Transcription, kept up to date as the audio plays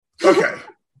Okay,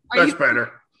 that's better.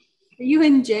 Are you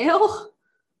in jail?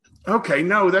 Okay,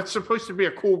 no, that's supposed to be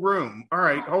a cool room. All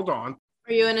right, hold on.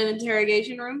 Are you in an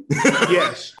interrogation room?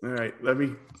 Yes. All right, let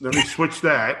me switch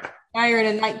that. Now you're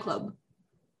in a nightclub.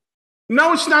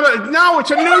 No, it's not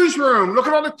it's a newsroom. Look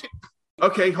at all the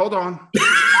okay, hold on.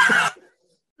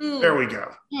 There we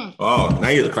go. Oh, now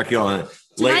you look like you're on a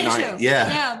late night show. Yeah.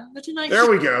 Yeah, the Tonight There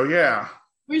Show. we go, yeah.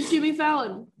 Where's Jimmy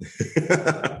Fallon?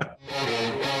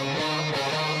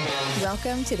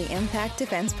 Welcome to the Impact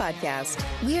Defense Podcast.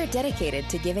 We are dedicated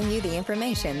to giving you the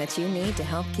information that you need to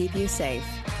help keep you safe.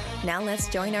 Now let's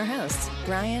join our hosts,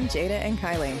 Brian, Jada, and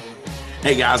Kylie.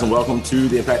 Hey guys, and welcome to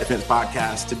the Impact Defense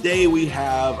Podcast. Today we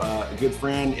have a good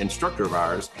friend, instructor of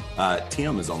ours.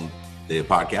 Tim is on the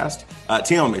podcast.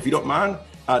 Tim, if you don't mind,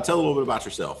 tell a little bit about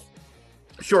yourself.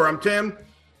 Sure, I'm Tim.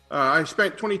 I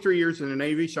spent 23 years in the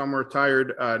Navy, so I'm a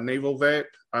retired naval vet.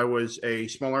 I was a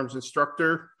small arms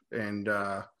instructor and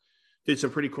did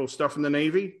some pretty cool stuff in the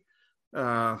Navy.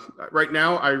 Right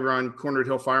now, I run Cornered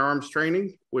Hill Firearms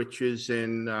Training, which is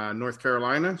in North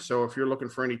Carolina. So if you're looking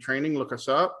for any training, look us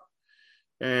up.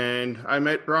 And I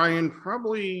met Brian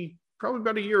probably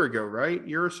about a year ago, right? A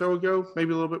year or so ago,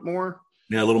 maybe a little bit more.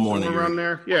 Yeah, a little more than around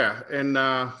there. Yeah. And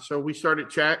so we started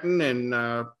chatting and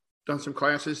done some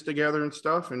classes together and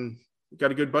stuff and got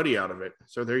a good buddy out of it.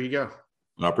 So there you go.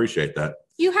 I appreciate that.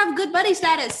 You have good buddy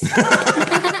status.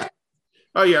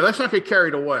 Oh, yeah. Let's not get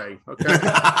carried away. Okay.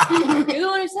 You're the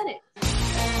one who said it.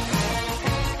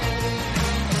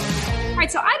 All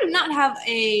right. So I do not have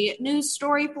a news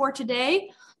story for today,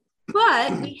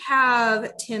 but we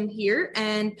have Tim here,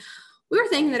 and we were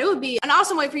thinking that it would be an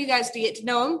awesome way for you guys to get to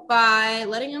know him by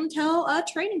letting him tell a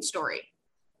training story.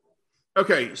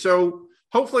 Okay. So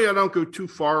hopefully I don't go too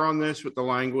far on this with the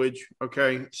language.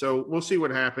 Okay. So we'll see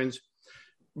what happens.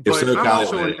 But so, I'm Kylie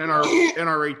also an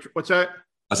NRA. What's that?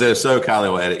 I said, so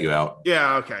Kylie will edit you out.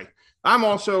 Yeah. Okay. I'm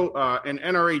also an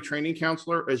NRA training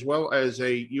counselor as well as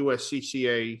a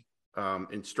USCCA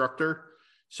instructor.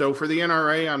 So for the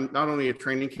NRA, I'm not only a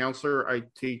training counselor, I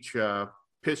teach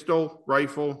pistol,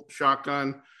 rifle,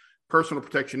 shotgun, personal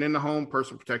protection in the home,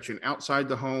 personal protection outside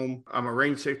the home. I'm a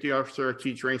range safety officer. I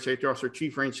teach range safety officer,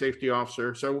 chief range safety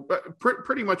officer. So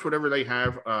pretty much whatever they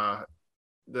have,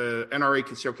 the NRA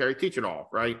concealed carry, teach it all,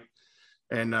 right?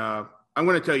 And I'm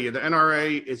going to tell you, the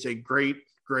NRA is a great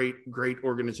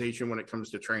organization when it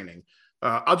comes to training.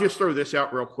 I'll just throw this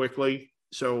out real quickly.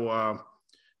 So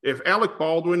if Alec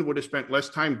Baldwin would have spent less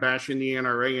time bashing the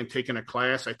NRA and taking a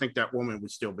class, I think that woman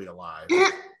would still be alive.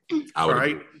 I would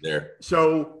right there.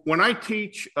 So when I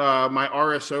teach my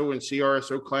RSO and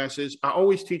CRSO classes, I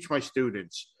always teach my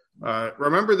students,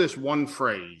 remember this one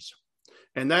phrase,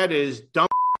 and that is dumb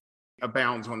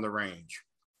abounds on the range.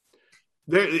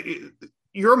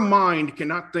 Your mind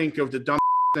cannot think of the dumb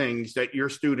things that your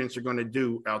students are going to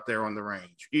do out there on the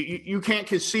range. You can't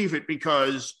conceive it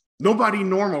because nobody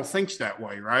normal thinks that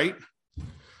way, right?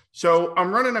 So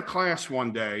I'm running a class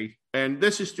one day, and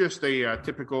this is just a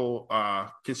typical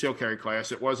concealed carry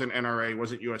class. It wasn't NRA, it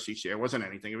wasn't USCCA, it wasn't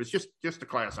anything. It was just a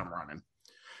class I'm running.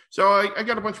 So I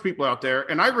got a bunch of people out there,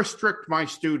 and I restrict my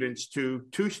students to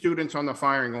 2 students on the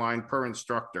firing line per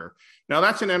instructor. Now,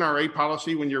 that's an NRA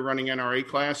policy when you're running NRA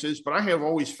classes, but I have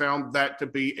always found that to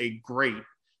be a great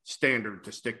standard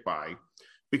to stick by.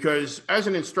 Because as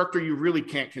an instructor, you really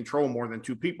can't control more than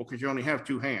 2 people because you only have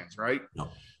 2 hands, right? No.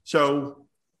 So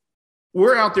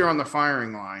we're out there on the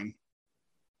firing line,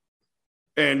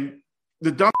 and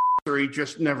the dumbassery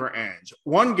just never ends.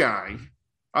 One guy,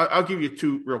 I'll give you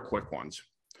 2 real quick ones.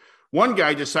 One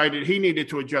guy decided he needed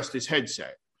to adjust his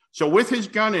headset. So with his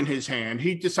gun in his hand,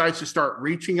 he decides to start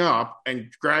reaching up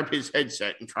and grab his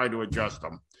headset and try to adjust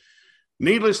them.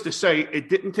 Needless to say, it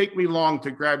didn't take me long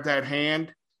to grab that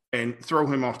hand and throw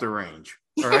him off the range.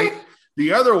 All right.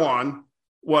 The other one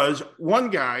was one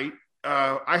guy.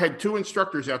 I had 2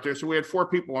 instructors out there. So we had 4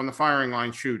 people on the firing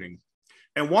line shooting.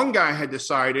 And one guy had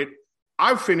decided,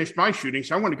 I've finished my shooting,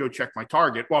 so I want to go check my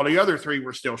target, while the other 3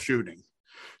 were still shooting.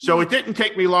 So it didn't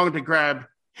take me long to grab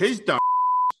his dumb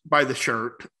by the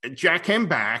shirt, jack him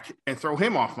back, and throw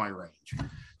him off my range.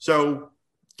 So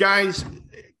guys,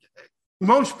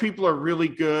 most people are really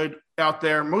good out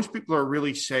there. Most people are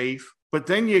really safe. But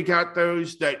then you got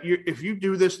those that if you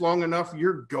do this long enough,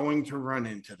 you're going to run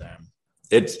into them.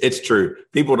 It's true.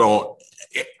 People don't.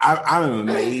 I'm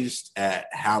amazed at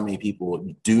how many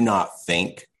people do not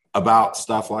think about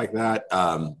stuff like that.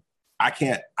 I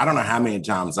don't know how many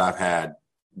times I've had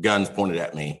guns pointed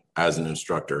at me as an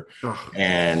instructor,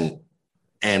 and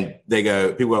they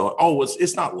go, people go, oh,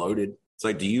 it's not loaded. It's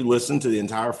like, do you listen to the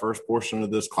entire first portion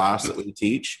of this class that we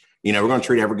teach? We're going to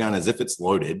treat every gun as if it's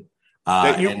loaded.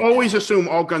 That you always assume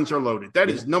all guns are loaded. That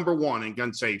is number one in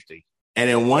gun safety. And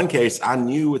in one case, I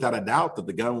knew without a doubt that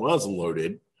the gun was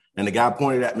loaded. And the guy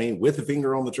pointed at me with the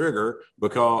finger on the trigger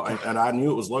and I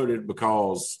knew it was loaded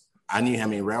because I knew how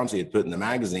many rounds he had put in the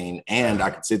magazine, and I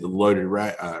could see the loaded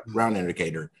round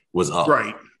indicator was up.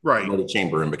 Right. The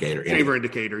chamber indicator. Chamber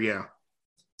indicator, yeah.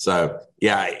 So,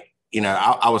 yeah,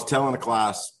 I was telling a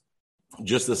class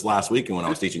just this last weekend when I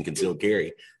was teaching concealed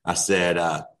carry, I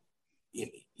said,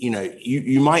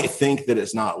 you might think that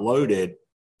it's not loaded,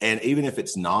 and even if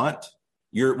it's not,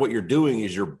 what you're doing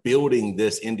is you're building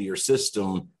this into your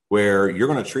system where you're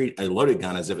going to treat a loaded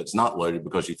gun as if it's not loaded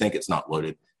because you think it's not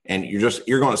loaded. And you're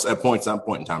going to, at some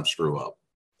point in time, screw up.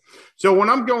 So when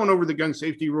I'm going over the gun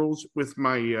safety rules with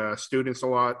my students a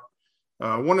lot,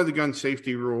 one of the gun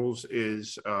safety rules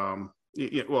is, of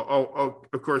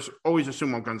course, always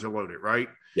assume all guns are loaded, right?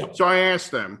 Yeah. So I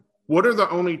asked them, what are the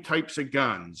only types of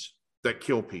guns that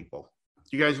kill people?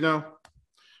 Do you guys know?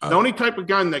 The only type of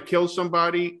gun that kills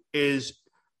somebody is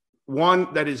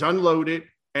one that is unloaded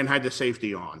and had the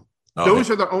safety on. Okay. Those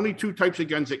are the only two types of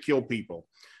guns that kill people,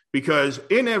 because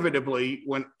inevitably,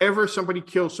 whenever somebody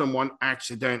kills someone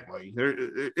accidentally,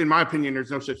 in my opinion,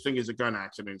 there's no such thing as a gun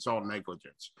accident. It's all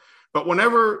negligence. But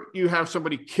whenever you have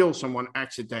somebody kill someone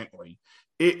accidentally,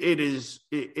 it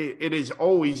is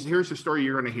always, here's the story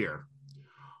you're going to hear.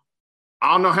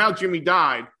 I don't know how Jimmy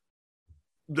died.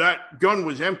 That gun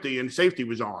was empty and safety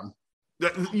was on.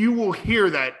 You will hear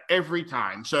that every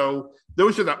time. So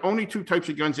those are the only two types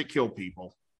of guns that kill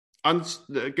people.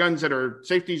 The guns that are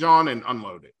safety's on and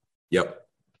unloaded. Yep.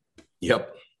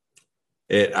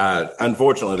 It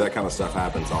unfortunately, that kind of stuff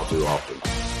happens all too often.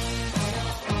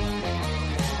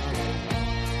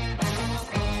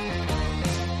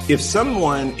 If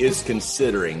someone is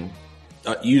considering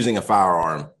using a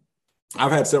firearm,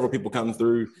 I've had several people come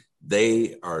through.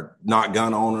 They are not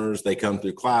gun owners. They come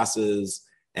through classes,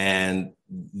 and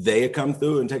they come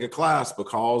through and take a class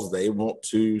because they want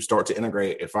to start to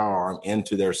integrate a firearm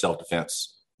into their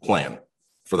self-defense plan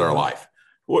for their life.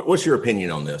 What's your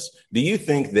opinion on this? Do you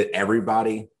think that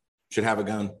everybody should have a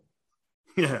gun?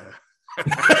 Yeah.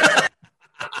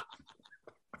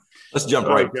 Let's jump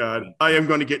right. Oh, God. I am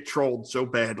going to get trolled so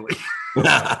badly.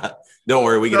 Don't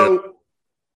worry.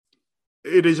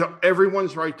 It is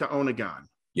everyone's right to own a gun.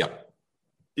 Yep.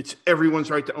 It's everyone's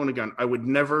right to own a gun. I would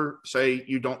never say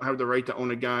you don't have the right to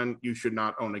own a gun. You should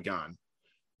not own a gun.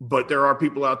 But there are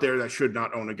people out there that should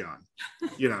not own a gun.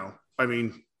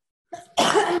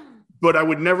 But I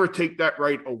would never take that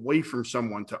right away from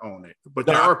someone to own it. But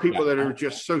there are people that are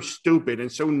just so stupid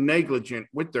and so negligent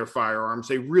with their firearms,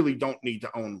 they really don't need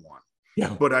to own one.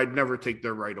 Yeah. But I'd never take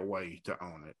their right away to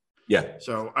own it. Yeah.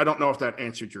 So I don't know if that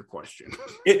answered your question.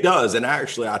 It does. And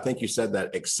actually, I think you said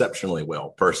that exceptionally well,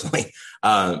 personally,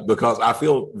 because I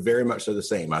feel very much so the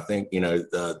same. I think,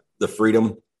 the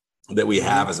freedom that we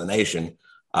have as a nation,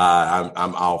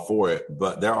 I'm all for it.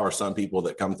 But there are some people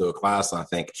that come through a class and I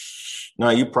think, no,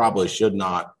 you probably should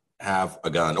not have a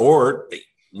gun. Or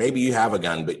maybe you have a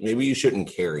gun, but maybe you shouldn't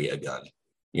carry a gun,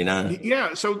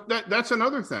 Yeah. So that's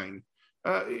another thing.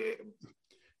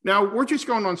 Now, we're just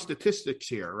going on statistics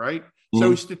here, right? Mm-hmm.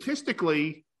 So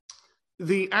statistically,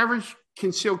 the average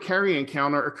concealed carry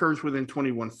encounter occurs within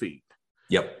 21 feet.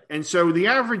 Yep. And so the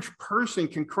average person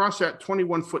can cross that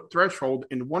 21-foot threshold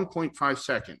in 1.5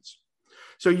 seconds.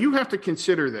 So you have to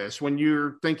consider this when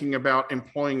you're thinking about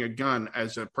employing a gun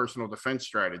as a personal defense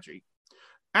strategy.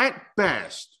 At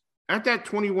best, at that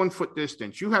 21-foot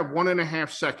distance, you have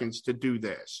 1.5 seconds to do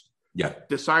this. Yeah.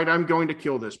 Decide I'm going to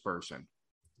kill this person.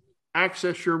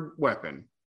 Access your weapon,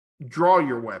 draw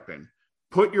your weapon,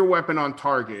 put your weapon on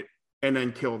target, and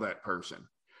then kill that person.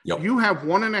 Yep. You have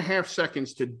 1.5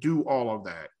 seconds to do all of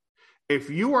that. If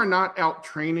you are not out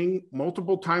training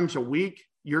multiple times a week,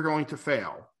 you're going to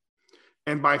fail.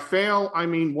 And by fail, I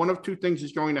mean one of two things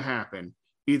is going to happen.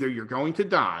 Either you're going to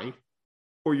die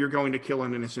or you're going to kill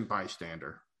an innocent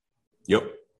bystander. Yep.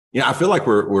 Yeah, I feel like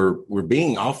we're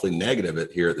being awfully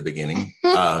negative here at the beginning.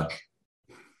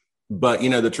 But,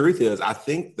 the truth is, I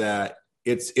think that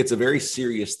it's a very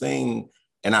serious thing.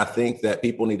 And I think that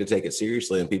people need to take it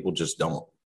seriously, and people just don't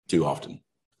too often.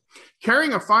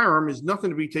 Carrying a firearm is nothing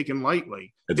to be taken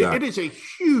lightly. Exactly. It is a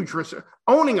huge risk.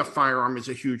 Owning a firearm is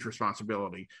a huge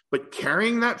responsibility. But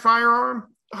carrying that firearm,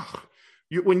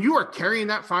 when you are carrying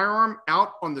that firearm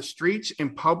out on the streets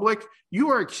in public, you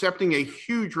are accepting a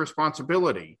huge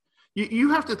responsibility.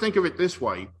 You have to think of it this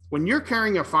way. When you're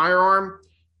carrying a firearm,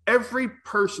 every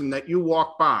person that you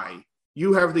walk by,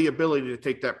 you have the ability to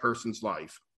take that person's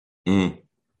life. Mm.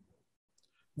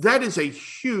 That is a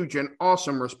huge and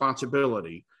awesome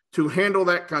responsibility. to handle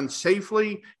that gun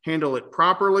safely, handle it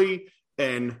properly,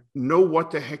 and know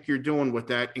what the heck you're doing with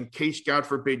that in case, God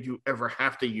forbid, you ever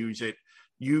have to use it.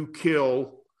 You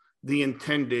kill the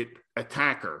intended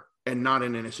attacker and not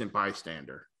an innocent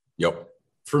bystander. Yep.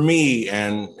 For me,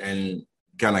 and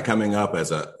kind of coming up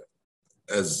as an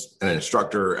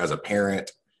instructor, as a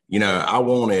parent, I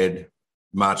wanted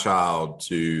my child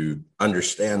to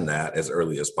understand that as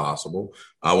early as possible.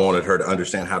 I wanted her to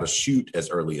understand how to shoot as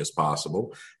early as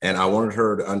possible. And I wanted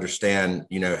her to understand,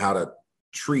 how to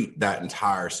treat that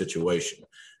entire situation.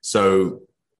 So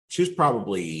she was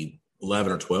probably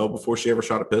 11 or 12 before she ever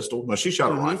shot a pistol. No, she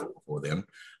shot a rifle before then.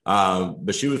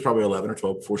 But she was probably 11 or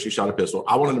 12 before she shot a pistol.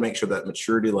 I wanted to make sure that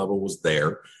maturity level was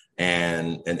there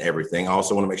and everything. I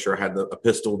also want to make sure I had a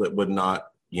pistol that would not,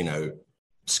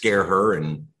 scare her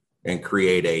and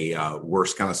create a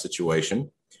worse kind of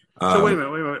situation. So wait a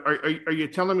minute. Are you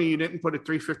telling me you didn't put a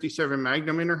 357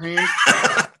 Magnum in her hand?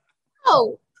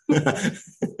 Oh.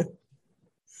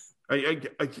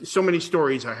 So many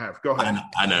stories I have. Go ahead.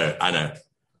 I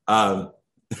know.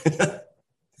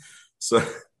 So,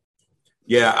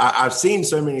 yeah, I've seen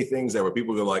so many things there where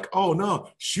people go like, "Oh no,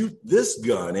 shoot this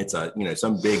gun!" It's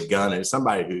some big gun, and it's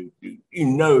somebody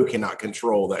who cannot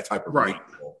control that type of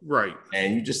recoil. Right.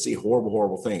 And you just see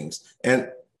horrible things.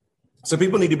 And so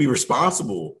people need to be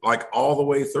responsible, like all the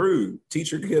way through.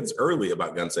 Teach your kids early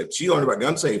about gun safety. She learned about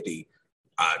gun safety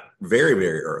very,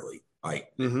 very early,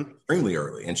 extremely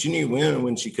early. And she knew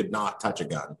when she could not touch a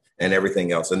gun and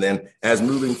everything else. And then as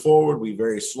moving forward, we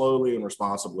very slowly and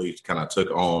responsibly kind of took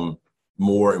on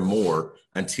more and more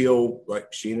until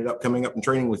she ended up coming up and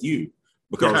training with you.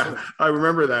 Because I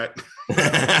remember that.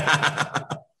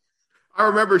 I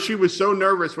remember she was so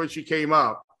nervous when she came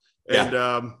up.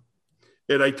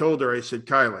 And I told her, I said,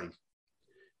 "Kylie,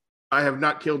 I have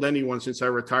not killed anyone since I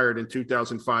retired in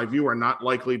 2005. You are not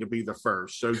likely to be the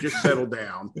first. So just settle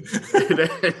down." And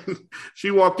then she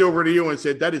walked over to you and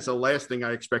said, "That is the last thing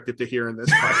I expected to hear in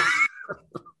this fight."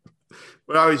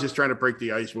 But I was just trying to break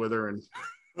the ice with her.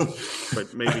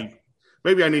 But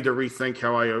maybe I need to rethink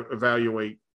how I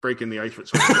evaluate breaking the ice with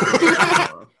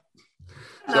someone.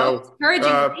 So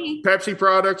Pepsi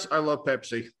products. I love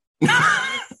Pepsi.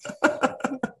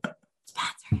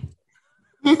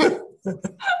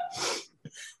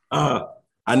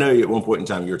 I know at one point in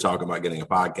time you were talking about getting a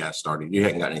podcast started. You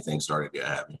hadn't got anything started yet,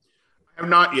 have you? I have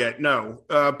not yet, no,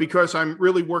 because I'm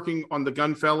really working on the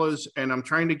Gunfellas, and I'm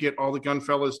trying to get all the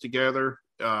Gunfellas together.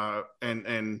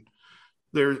 And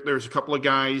there's a couple of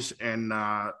guys, and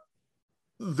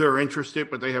they're interested,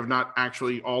 but they have not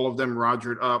actually all of them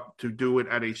rogered up to do it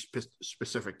at a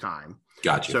specific time.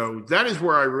 Gotcha. So that is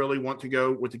where I really want to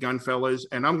go with the Gunfellas,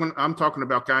 and I'm talking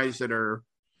about guys that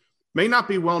may not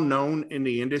be well known in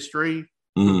the industry,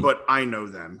 but I know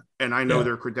them and I know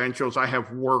their credentials. I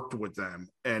have worked with them,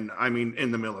 and I mean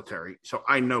in the military, so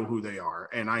I know who they are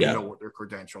and I know what their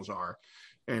credentials are.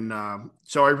 And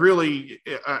so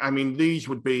these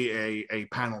would be a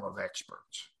panel of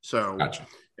experts. So, gotcha.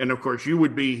 And of course, you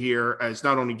would be here as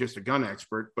not only just a gun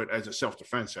expert, but as a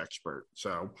self-defense expert.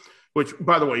 So, which,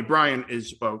 by the way, Brian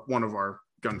is one of our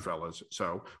Gunfellas.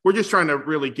 So we're just trying to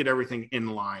really get everything in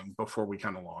line before we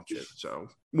kind of launch it. So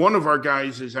one of our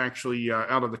guys is actually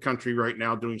out of the country right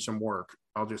now doing some work.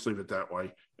 I'll just leave it that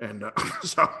way. And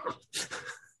so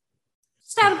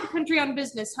just out of the country on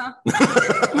business, huh?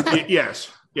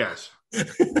 Yes.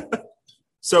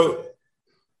 So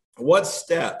what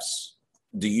steps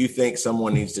do you think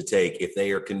someone needs to take if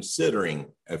they are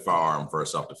considering a firearm for a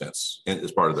self-defense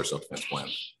as part of their self-defense plan?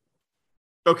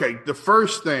 Okay, the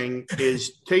first thing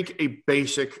is take a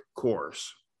basic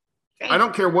course. Okay. I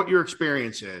don't care what your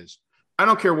experience is. I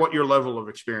don't care what your level of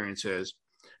experience is.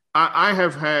 I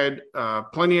have had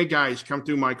plenty of guys come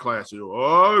through my classes.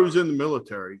 "Oh, I was in the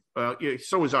military."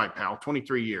 So was I, pal.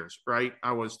 23 years, right?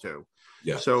 I was too.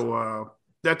 Yeah. So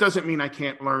that doesn't mean I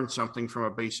can't learn something from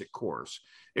a basic course.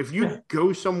 If you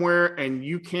go somewhere and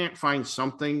you can't find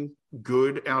something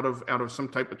good out of some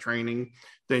type of training,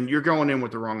 then you're going in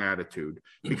with the wrong attitude.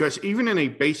 Because even in a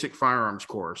basic firearms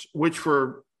course, which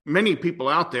for many people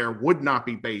out there would not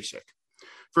be basic.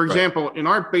 For example, in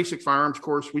our basic firearms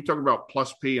course, we talk about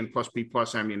plus P and plus P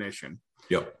plus ammunition.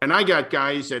 Yep. And I got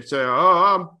guys that say,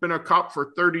 "Oh, I've been a cop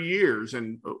for 30 years.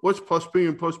 And what's plus P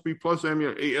and plus P plus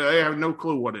ammunition?" I have no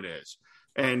clue what it is.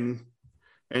 And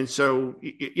so,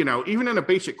 even in a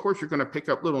basic course, you're going to pick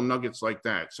up little nuggets like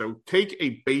that. So take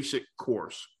a basic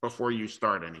course before you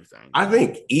start anything. I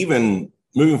think even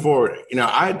moving forward,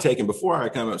 I had taken, before I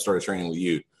come up and started training with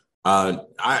you, I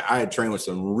had trained with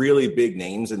some really big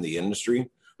names in the industry.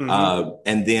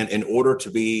 And then in order to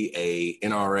be a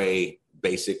NRA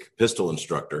basic pistol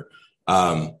instructor,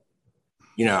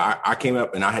 I came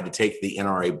up and I had to take the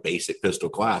NRA basic pistol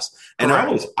class. And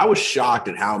Correct. I was shocked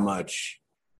at how much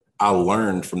I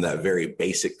learned from that very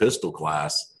basic pistol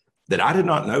class that I did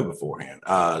not know beforehand.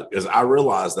 Because I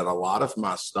realized that a lot of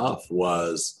my stuff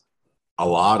was a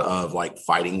lot of like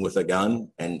fighting with a gun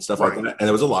and stuff like that. And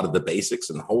there was a lot of the basics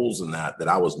and holes in that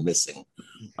I was missing.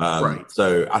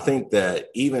 So I think that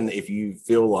even if you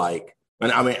feel like,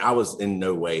 and I mean, I was in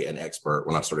no way an expert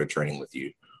when I started training with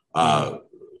you.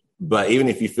 But even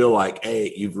if you feel like,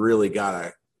 hey, you've really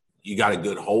got a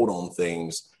good hold on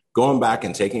things, going back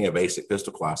and taking a basic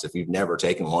pistol class, if you've never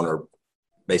taken one, or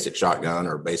basic shotgun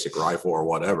or basic rifle or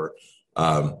whatever,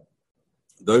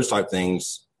 those type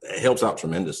things, it helps out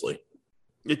tremendously.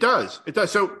 It does.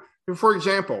 So, for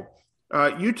example,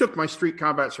 you took my street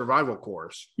combat survival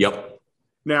course. Yep.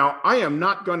 Now, I am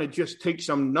not going to just take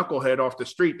some knucklehead off the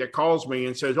street that calls me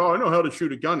and says, oh, I know how to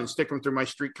shoot a gun, and stick them through my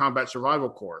street combat survival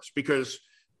course, because,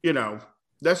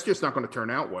 that's just not going to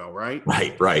turn out well, right?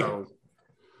 Right. So,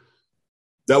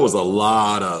 that was a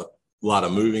lot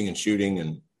of moving and shooting,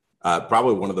 and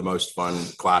probably one of the most fun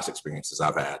class experiences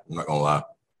I've had. I'm not going to lie.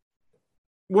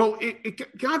 Well,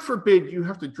 God forbid you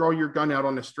have to draw your gun out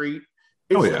on the street.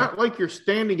 It's not like you're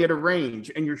standing at a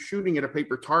range and you're shooting at a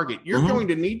paper target. You're going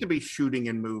to need to be shooting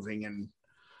and moving. And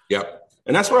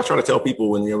and that's what I try to tell people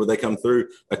when they come through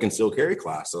a concealed carry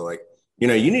class. So like, you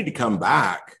need to come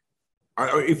back.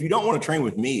 Or if you don't want to train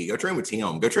with me, go train with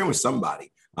Tim. Go train with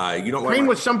somebody. You don't train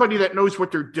with somebody that knows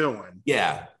what they're doing.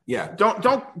 Yeah. Don't.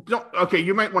 Okay,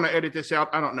 you might want to edit this out.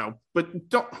 I don't know, but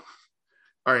don't.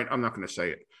 All right, I'm not going to say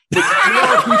it.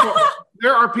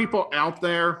 There are people out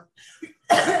there.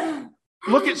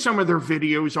 Look at some of their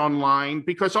videos online,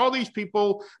 because all these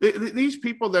people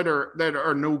that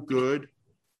are no good,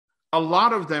 a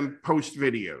lot of them post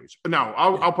videos. No,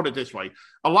 I'll put it this way: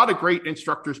 a lot of great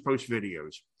instructors post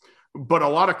videos, but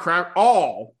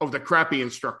all of the crappy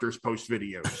instructors post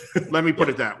videos. Let me put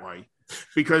it that way,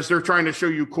 because they're trying to show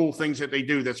you cool things that they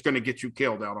do that's going to get you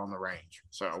killed out on the range.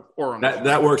 So, or on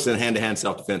that works in hand-to-hand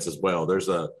self-defense as well. There's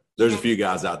a few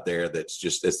guys out there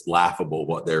it's laughable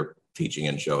what they're teaching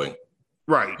and showing.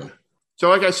 Right. So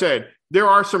like I said, there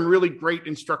are some really great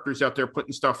instructors out there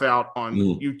putting stuff out on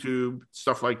YouTube,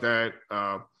 stuff like that.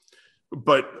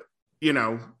 But,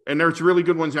 and there's really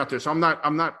good ones out there. So I'm not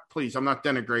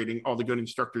denigrating all the good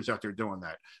instructors out there doing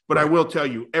that. But I will tell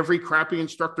you, every crappy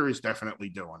instructor is definitely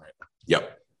doing it.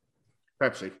 Yep.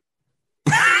 Pepsi.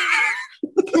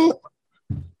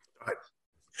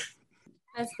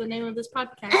 That's the name of this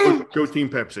podcast. Go Team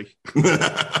Pepsi.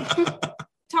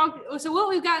 So what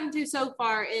we've gotten to so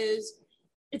far is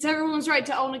it's everyone's right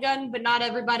to own a gun, but not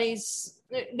everybody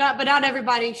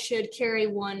should carry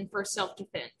one for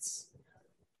self-defense.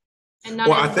 And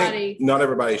I think not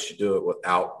everybody should do it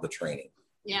without the training.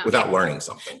 Yeah. Without learning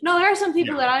something. No, there are some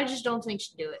people that I just don't think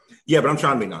should do it. Yeah, but I'm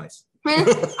trying to be nice.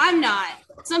 I'm not.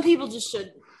 Some people just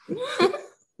shouldn't.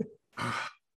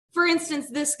 For instance,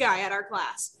 this guy at our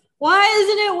class. Why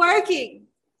isn't it working?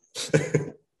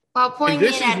 While pointing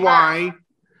this is why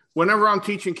whenever I'm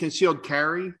teaching concealed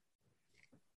carry,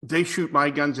 they shoot my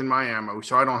guns and my ammo,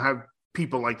 so I don't have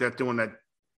people like that doing that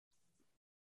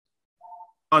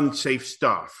unsafe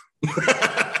stuff.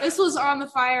 This was on the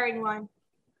firing line.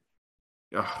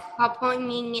 While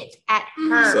pointing it at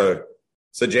her.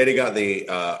 So JD got the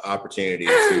opportunity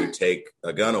to take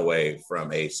a gun away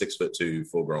from a 6'2"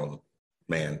 full-grown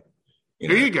man.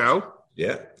 Here you go.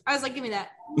 Yeah. I was like, give me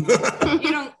that.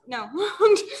 You don't know.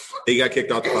 He got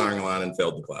kicked off the firing line and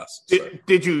failed the class.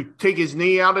 Did you take his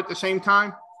knee out at the same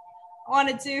time?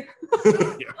 Wanted to.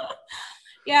 But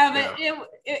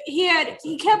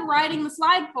he kept riding the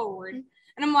slide forward, and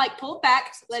I'm like, pull it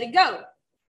back, let it go.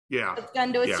 Yeah. Let the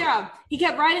gun do its job. He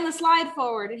kept riding the slide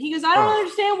forward, and he goes, I don't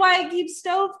understand why it keeps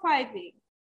stovepiping.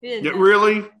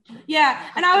 Really? Yeah.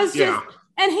 And I was just,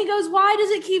 and he goes, why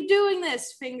does it keep doing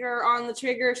this? Finger on the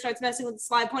trigger, starts messing with the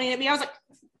slide, pointing at me. I was like,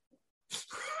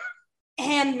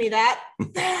 hand me that.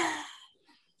 That's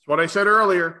what I said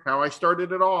earlier, how I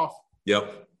started it off.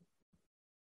 Yep.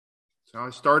 So I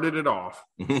started it off.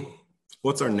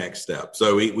 What's our next step?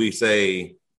 So we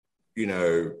say,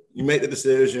 you make the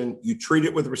decision, you treat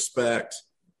it with respect,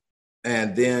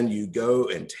 and then you go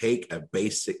and take a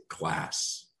basic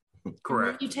class.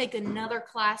 Correct. You take another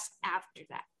class after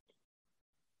that.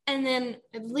 And then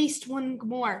at least one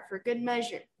more for good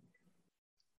measure.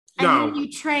 And then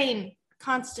you train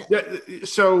constantly.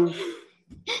 So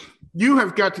you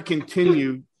have got to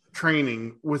continue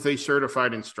training with a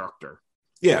certified instructor.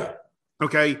 Yeah.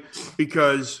 Okay.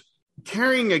 Because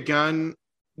carrying a gun,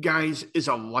 guys, is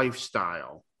a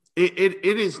lifestyle. It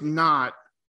is not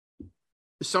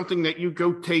something that you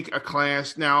go take a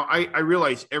class. Now, I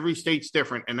realize every state's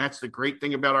different, and that's the great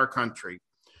thing about our country.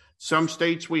 Some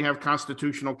states we have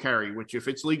constitutional carry, which if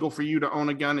it's legal for you to own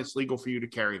a gun, it's legal for you to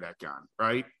carry that gun,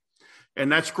 right?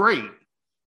 And that's great.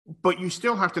 But you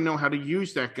still have to know how to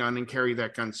use that gun and carry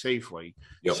that gun safely.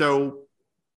 Yep. So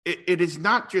it is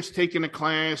not just taking a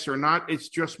class or not, it's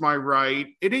just my right.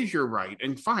 It is your right.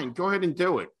 And fine, go ahead and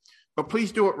do it. But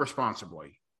please do it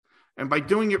responsibly. And by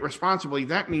doing it responsibly,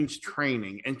 that means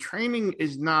training. And training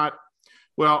is not,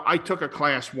 well, I took a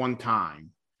class one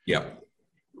time. Yeah.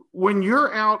 When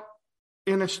you're out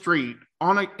in a street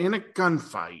in a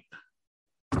gunfight,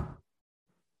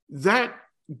 that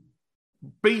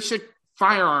basic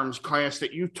firearms class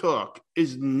that you took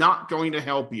is not going to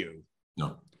help you.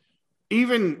 No.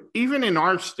 Even in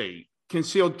our state,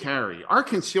 concealed carry, our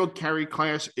concealed carry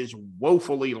class is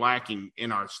woefully lacking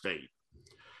in our state.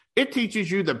 It teaches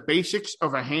you the basics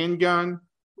of a handgun,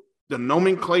 the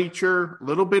nomenclature, a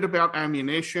little bit about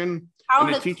ammunition,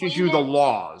 and it teaches you the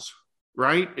laws,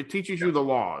 right? It teaches you the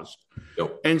laws.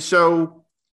 Yep. And so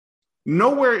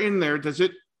nowhere in there does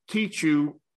it teach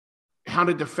you how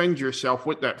to defend yourself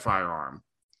with that firearm.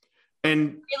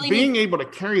 And being able to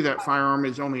carry that firearm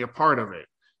is only a part of it.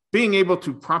 Being able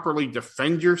to properly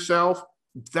defend yourself,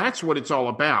 that's what it's all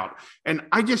about. And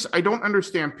I don't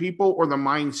understand people or the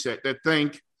mindset that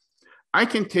think I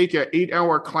can take an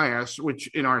 8-hour class, which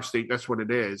in our state, that's what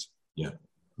it is. Yeah.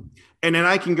 And then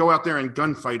I can go out there and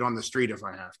gunfight on the street if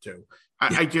I have to.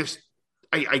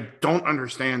 I don't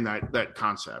understand that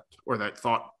concept or that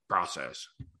thought process.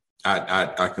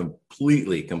 I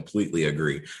completely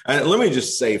agree. And let me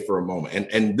just say for a moment,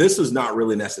 and this is not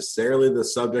really necessarily the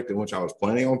subject in which I was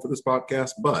planning on for this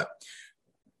podcast, but,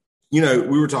 we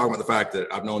were talking about the fact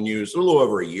that I've known you a little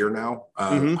over a year now.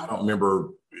 I don't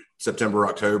remember September,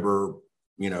 October,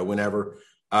 whenever.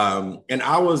 And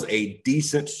I was a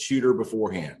decent shooter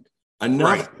beforehand,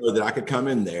 enough so that I could come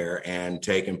in there and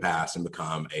take and pass and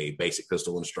become a basic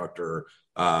pistol instructor.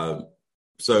 So,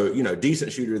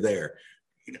 decent shooter there.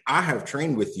 I have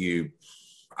trained with you,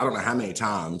 I don't know how many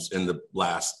times in the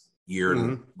last year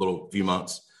and little few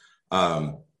months.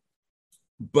 But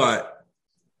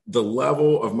the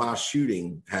level of my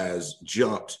shooting has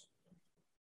jumped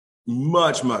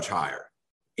much, much higher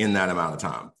in that amount of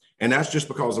time. And that's just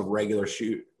because of regular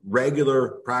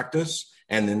practice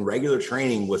and then regular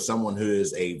training with someone who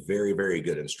is a very, very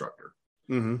good instructor.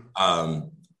 Like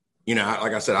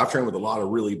I said, I've trained with a lot of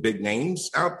really big names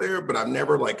out there, but I've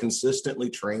never consistently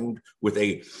trained with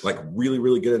a really,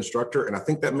 really good instructor. And I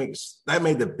think that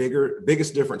made the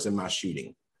biggest difference in my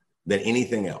shooting than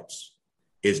anything else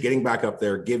is getting back up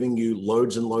there, giving you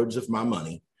loads and loads of my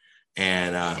money.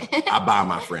 And I buy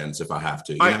my friends if I have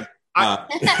to.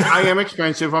 I am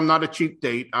expensive. I'm not a cheap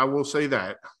date. I will say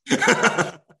that.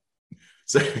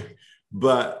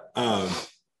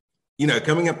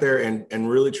 Coming up there and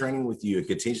really training with you,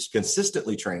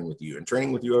 consistently training with you and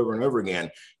training with you over and over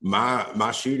again,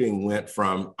 my shooting went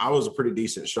from, I was a pretty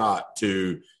decent shot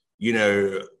to,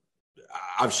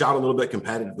 I've shot a little bit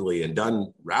competitively and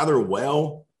done rather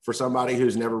well for somebody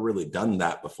who's never really done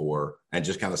that before and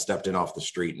just kind of stepped in off the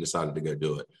street and decided to go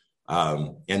do it.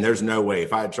 And there's no way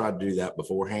if I had tried to do that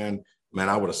beforehand, man,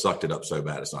 I would have sucked it up so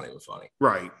bad. It's not even funny.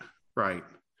 Right.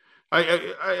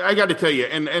 I got to tell you,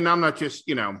 and I'm not just,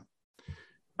 I'm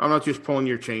not just pulling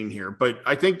your chain here, but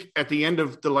I think at the end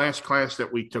of the last class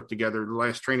that we took together, the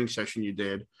last training session you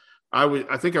did,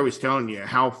 I think I was telling you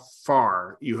how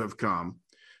far you have come,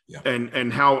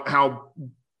 and how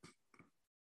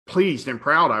pleased and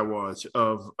proud I was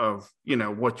of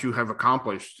what you have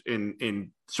accomplished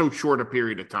in so short a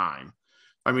period of time.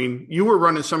 I mean, you were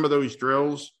running some of those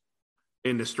drills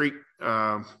in the street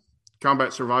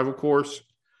combat survival course.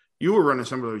 You were running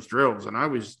some of those drills, and I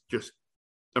was just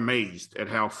amazed at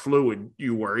how fluid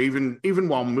you were, even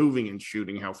while moving and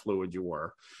shooting, how fluid you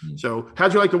were. So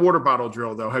how'd you like the water bottle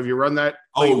drill though? Have you run that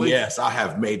lately? Oh yes, I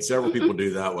have made several people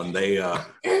do that one.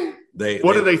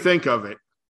 What do they think of it?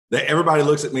 Everybody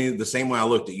looks at me the same way I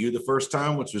looked at you the first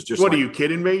time, which was just what, are you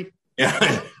kidding me?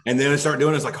 Yeah. And then I start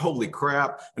doing it, it's like, holy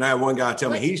crap. And I had one guy tell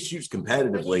me he shoots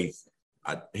competitively.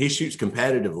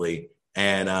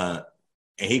 And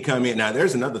he come in. Now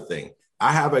there's another thing.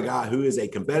 I have a guy who is a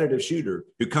competitive shooter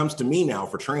who comes to me now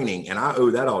for training, and I owe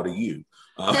that all to you.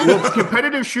 Well,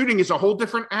 competitive shooting is a whole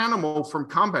different animal from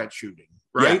combat shooting,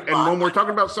 right? Yeah, and when we're talking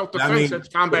about self-defense, that's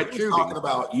combat shooting. Talking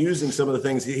about using some of the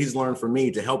things he's learned from me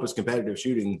to help his competitive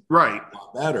shooting a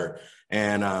lot better.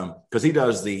 And because he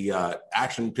does the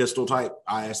action pistol type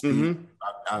ISP,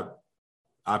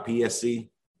 IPSC.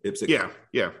 Yeah.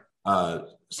 I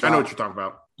know what you're talking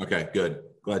about. Okay, good.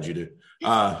 Glad you do.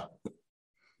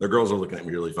 The girls are looking at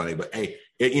me really funny, but hey,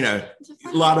 a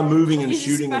lot of moving and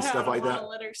shooting and stuff like that.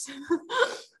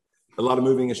 A lot of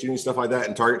moving and shooting stuff like that,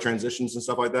 and target transitions and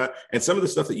stuff like that. And some of the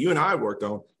stuff that you and I worked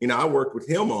on, I worked with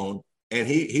him on, and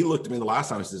he looked at me the last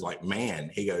time and says, like,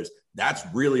 man, he goes, that's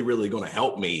really, really going to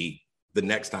help me the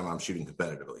next time I'm shooting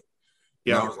competitively.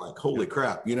 Yeah. And I was like, holy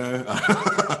crap,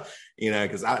 because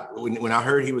when I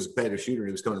heard he was a competitive shooter and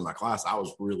he was coming to my class, I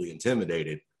was really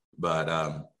intimidated. But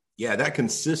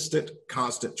that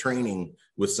constant training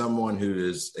with someone who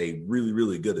is a really,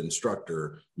 really good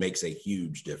instructor makes a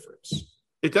huge difference.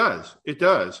 It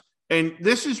does. And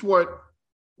this is what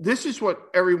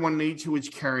everyone needs who is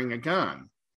carrying a gun.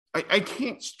 I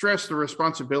can't stress the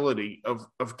responsibility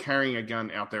of carrying a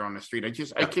gun out there on the street.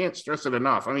 I can't stress it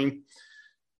enough. I mean,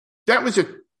 that was a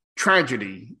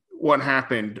tragedy what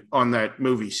happened on that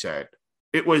movie set.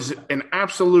 It was an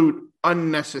absolute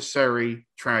unnecessary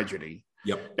tragedy.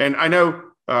 Yep. And I know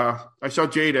I saw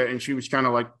Jada, and she was kind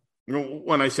of like,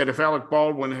 when I said if Alec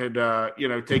Baldwin had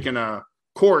taken a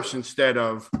course instead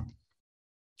of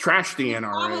trash the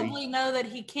NRA. Probably know that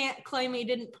he can't claim he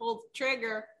didn't pull the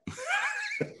trigger.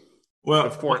 Well,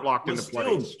 before it locked into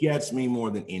place. Still gets me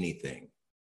more than anything,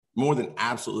 more than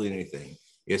absolutely anything,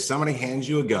 if somebody hands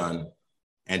you a gun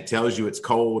and tells you it's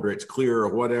cold or it's clear or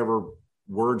whatever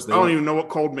words they I don't even know what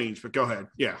cold means, but go ahead.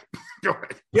 Yeah. Go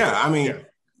ahead. Yeah. I mean,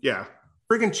 yeah.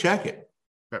 Freaking check it.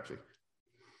 Pepsi.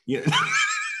 Yeah.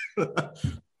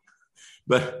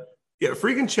 But yeah,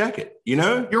 freaking check it.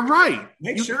 You're right.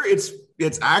 Make sure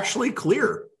it's actually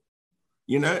clear.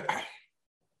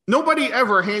 Nobody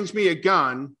ever hands me a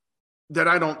gun that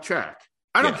I don't check.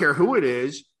 I don't care who it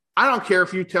is. I don't care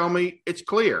if you tell me it's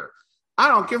clear. I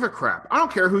don't give a crap. I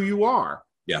don't care who you are.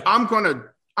 Yeah. I'm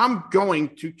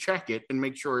going to check it and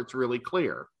make sure it's really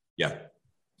clear. Yeah.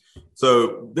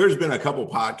 So there's been a couple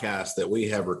podcasts that we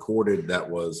have recorded that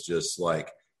was just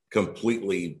like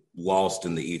completely lost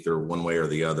in the ether one way or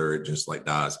the other. It just like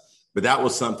dies. But that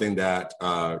was something that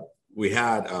we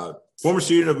had a former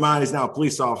student of mine is now a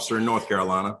police officer in North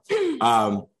Carolina.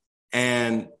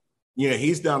 And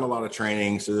he's done a lot of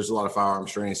training. So there's a lot of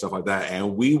firearms training, stuff like that.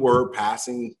 And we were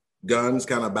passing guns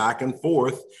kind of back and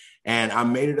forth. And I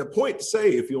made it a point to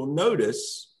say, if you'll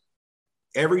notice,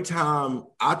 every time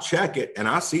I check it and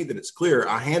I see that it's clear,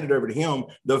 I hand it over to him.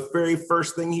 The very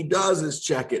first thing he does is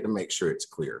check it to make sure it's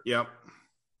clear. Yep.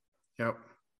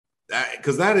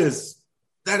 Because that is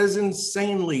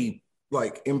insanely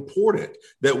important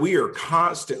that we are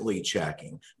constantly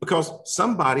checking, because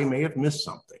somebody may have missed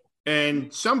something.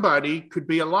 And somebody could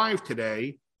be alive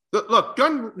today. Look,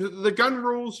 the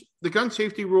gun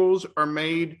safety rules are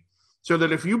made so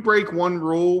that if you break one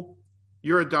rule,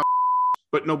 you're a dumb,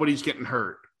 but nobody's getting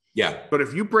hurt. Yeah. But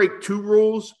if you break two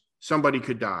rules, somebody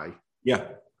could die. Yeah.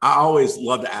 I always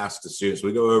love to ask the students.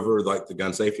 We go over like the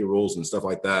gun safety rules and stuff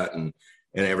like that and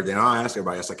everything. I ask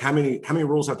everybody, it's like, how many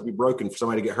rules have to be broken for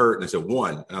somebody to get hurt? And they said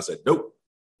 1. And I said, nope,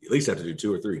 you at least have to do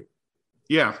 2 or 3.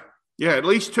 Yeah. Yeah. At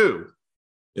least 2.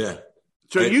 Yeah.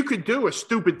 So you could do a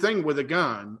stupid thing with a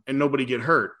gun and nobody get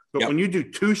hurt. But when you do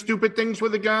 2 stupid things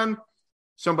with a gun,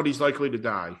 somebody's likely to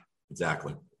die.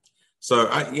 Exactly. So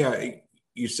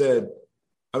you said,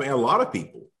 a lot of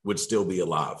people would still be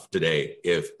alive today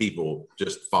if people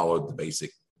just followed the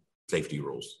basic safety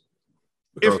rules.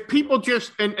 Because if people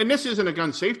just, and this isn't a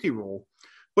gun safety rule,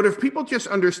 but if people just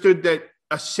understood that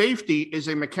a safety is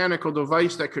a mechanical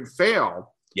device that could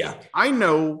fail. Yeah. I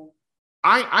know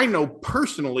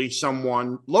personally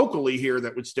someone locally here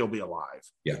that would still be alive.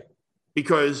 Yeah.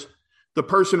 Because the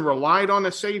person relied on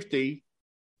a safety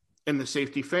and the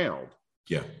safety failed.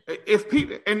 Yeah. If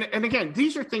people, and again,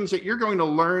 these are things that you're going to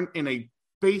learn in a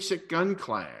basic gun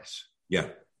class. Yeah.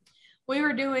 We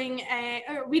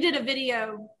did a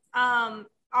video on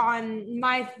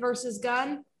knife versus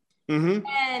gun. Mm-hmm.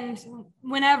 And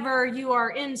whenever you are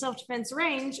in self-defense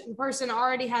range and the person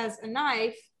already has a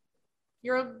knife,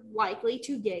 you're likely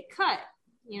to get cut.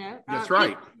 That's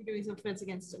right. You're doing self-defense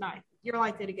against a knife, you're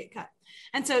likely to get cut.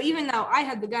 And so even though I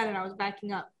had the gun and I was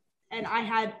backing up, and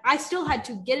I still had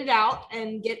to get it out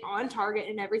and get on target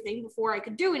and everything before I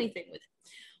could do anything with it.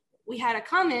 We had a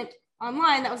comment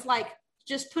online that was like,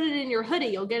 just put it in your hoodie,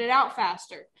 you'll get it out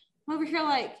faster. I'm over here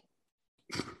like,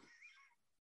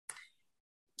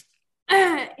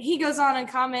 he goes on and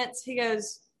comments, he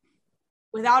goes,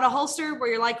 without a holster where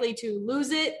you're likely to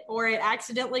lose it or it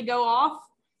accidentally go off.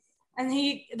 And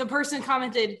the person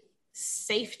commented,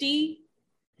 safety.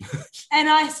 And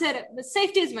I said, the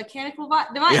safety is a mechanical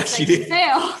device that can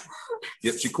fail.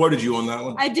 Yep, she quoted you on that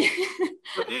one. I did.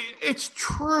 It's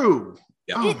true.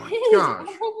 Yeah. Oh It my is. gosh.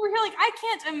 We're here like, I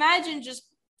can't imagine just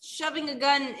shoving a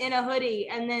gun in a hoodie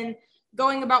and then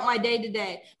going about my day to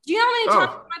day. Do you know how many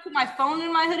times I put my phone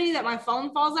in my hoodie that my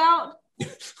phone falls out?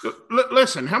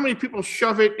 Listen, how many people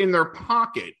shove it in their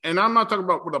pocket? And I'm not talking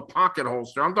about with a pocket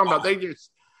holster. I'm talking about they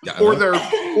just or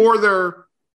their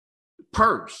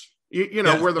purse. You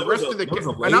know, where the rest of the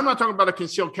and I'm not talking about a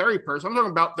concealed carry purse. I'm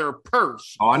talking about their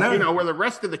purse. Oh, I know. You know, where the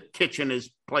rest of the kitchen is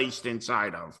placed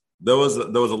inside of. There was a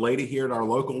lady here at our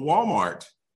local Walmart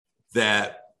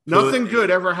that nothing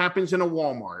good ever happens in a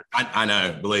Walmart. I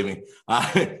know, believe me.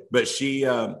 But she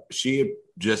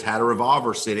just had a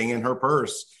revolver sitting in her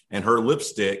purse, and her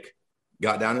lipstick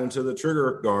got down into the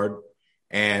trigger guard.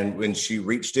 And when she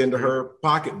reached into her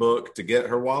pocketbook to get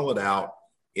her wallet out,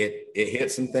 it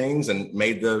hit some things and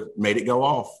made it go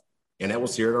off. And that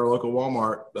was here at our local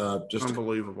Walmart. Just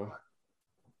unbelievable.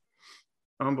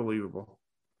 Unbelievable.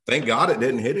 Thank God it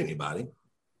didn't hit anybody.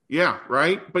 Yeah,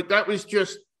 right. But that was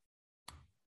just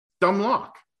dumb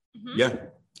luck. Mm-hmm. Yeah,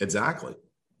 exactly.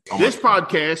 This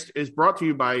podcast is brought to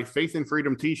you by Faith and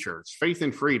Freedom T-shirts. Faith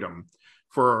and Freedom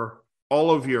for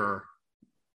all of your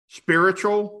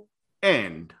spiritual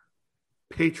and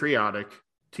patriotic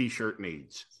T-shirt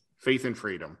needs. Faith and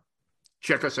Freedom.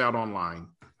 Check us out online.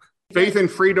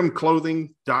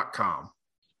 faithandfreedomclothing.com.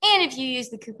 And if you use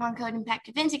the coupon code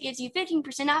ImpactDefense, it gives you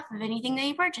 15% off of anything that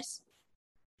you purchase.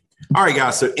 All right,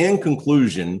 guys. So in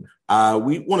conclusion,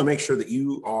 we want to make sure that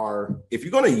if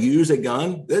you're going to use a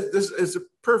gun, this is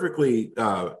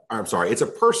it's a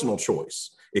personal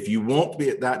choice. If you want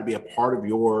that to be a part of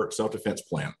your self-defense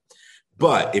plan.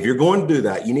 But if you're going to do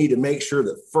that, you need to make sure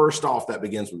that first off, that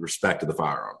begins with respect to the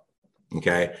firearm.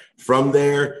 Okay. From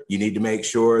there, you need to make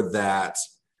sure that,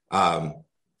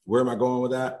 where am I going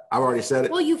with that? I've already said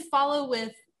it. Well, you follow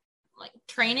with like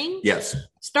training. Yes.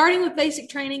 Starting with basic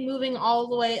training, moving all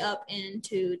the way up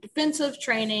into defensive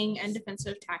training and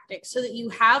defensive tactics so that you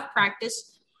have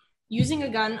practice using a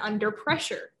gun under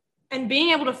pressure and being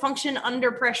able to function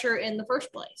under pressure in the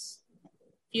first place.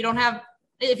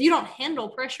 If you don't handle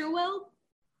pressure well,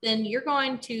 then you're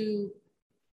going to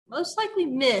most likely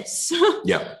miss.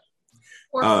 Yeah.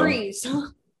 Or freeze.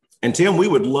 And Tim, we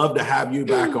would love to have you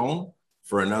back on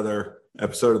for another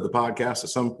episode of the podcast at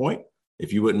some point,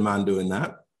 if you wouldn't mind doing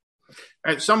that.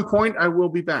 At some point, I will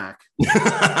be back.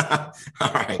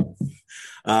 All right.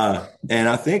 And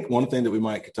I think one thing that we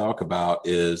might talk about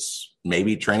is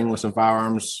maybe training with some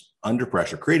firearms under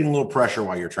pressure, creating a little pressure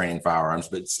while you're training firearms,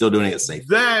 but still doing it safely.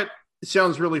 That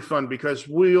sounds really fun because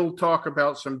we'll talk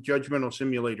about some judgmental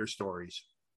simulator stories.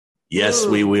 Yes,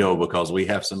 we will, because we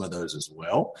have some of those as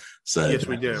well. So yes,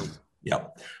 we do.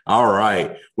 Yep. All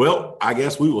right. Well, I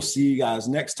guess we will see you guys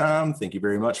next time. Thank you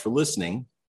very much for listening.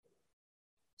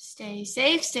 Stay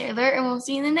safe, stay alert, and we'll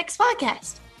see you in the next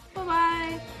podcast.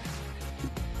 Bye-bye.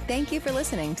 Thank you for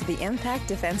listening to the Impact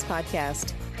Defense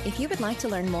Podcast. If you would like to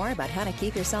learn more about how to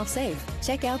keep yourself safe,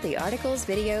 check out the articles,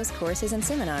 videos, courses, and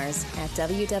seminars at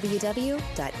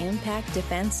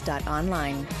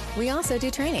www.impactdefense.online. We also do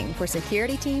training for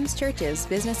security teams, churches,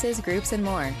 businesses, groups, and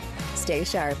more. Stay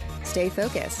sharp, stay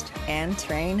focused, and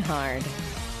train hard.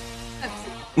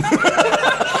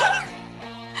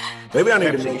 Maybe I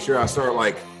need to make sure I start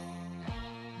like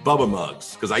Bubba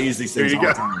mugs, because I use these things all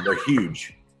the time. They're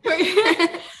huge.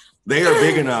 They are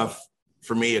big enough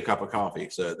for me a cup of coffee.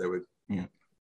 So they would,